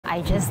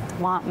I just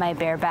want my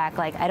bear back.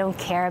 Like, I don't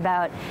care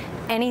about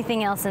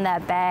anything else in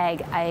that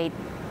bag. I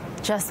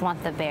just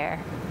want the bear.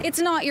 It's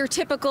not your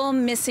typical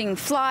missing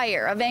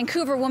flyer. A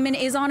Vancouver woman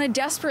is on a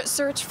desperate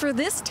search for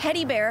this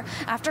teddy bear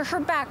after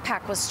her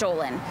backpack was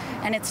stolen.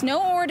 And it's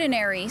no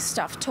ordinary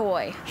stuffed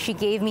toy. She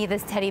gave me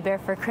this teddy bear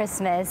for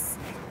Christmas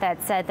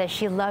that said that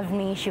she loved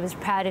me, she was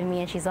proud of me,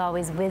 and she's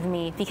always with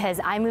me.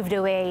 Because I moved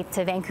away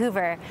to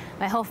Vancouver,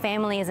 my whole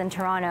family is in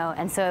Toronto,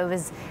 and so it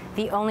was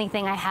the only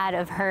thing I had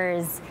of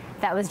hers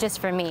that was just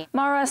for me.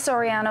 Mara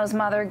Soriano's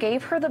mother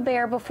gave her the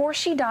bear before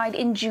she died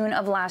in June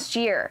of last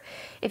year.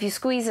 If you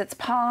squeeze its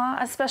paw,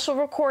 a special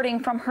recording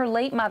from her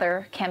late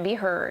mother can be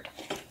heard.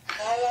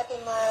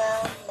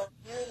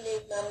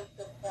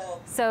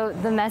 So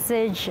the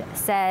message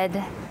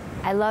said,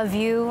 I love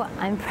you,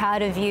 I'm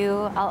proud of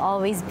you, I'll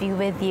always be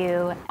with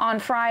you. On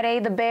Friday,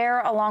 the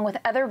bear, along with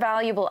other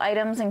valuable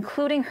items,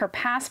 including her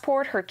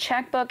passport, her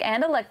checkbook,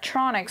 and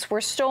electronics,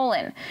 were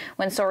stolen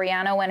when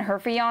Soriano and her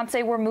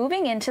fiancé were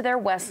moving into their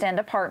West End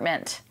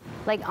apartment.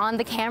 Like on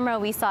the camera,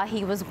 we saw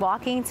he was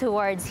walking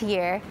towards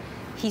here.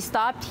 He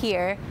stopped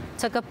here,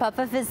 took a puff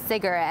of his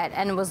cigarette,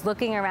 and was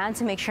looking around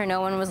to make sure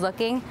no one was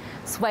looking,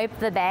 swiped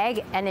the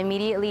bag, and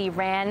immediately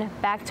ran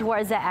back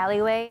towards the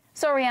alleyway.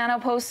 Soriano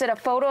posted a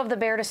photo of the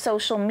bear to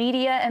social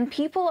media, and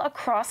people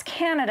across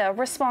Canada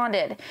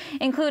responded,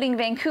 including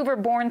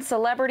Vancouver-born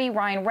celebrity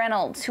Ryan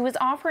Reynolds, who is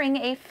offering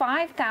a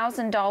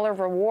 $5,000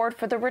 reward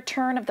for the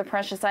return of the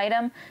precious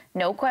item,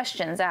 no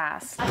questions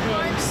asked.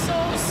 I'm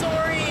so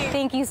sorry.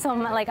 Thank you so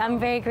much. Like, I'm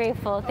very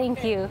grateful.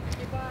 Thank you.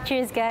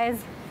 Cheers,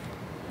 guys.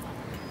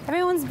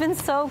 Everyone's been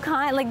so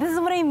kind. Like, this is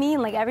what I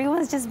mean. Like,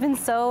 everyone's just been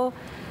so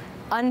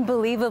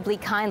unbelievably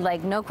kind.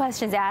 Like, no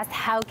questions asked.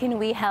 How can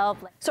we help?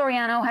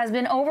 Soriano has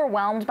been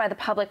overwhelmed by the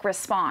public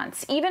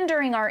response. Even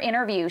during our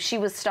interview, she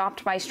was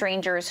stopped by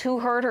strangers who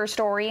heard her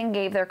story and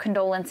gave their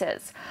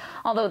condolences.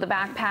 Although the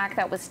backpack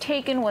that was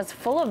taken was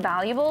full of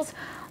valuables,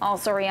 all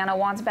Soriano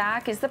wants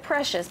back is the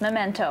precious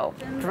memento.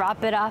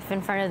 Drop it off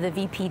in front of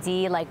the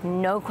VPD. Like,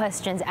 no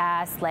questions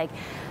asked. Like,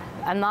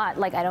 I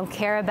don't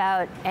care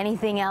about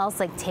anything else.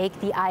 Like, take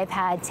the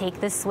iPad,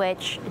 take the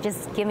Switch,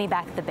 just give me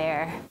back the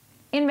bear.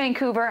 In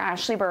Vancouver,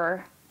 Ashley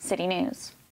Burr, City News.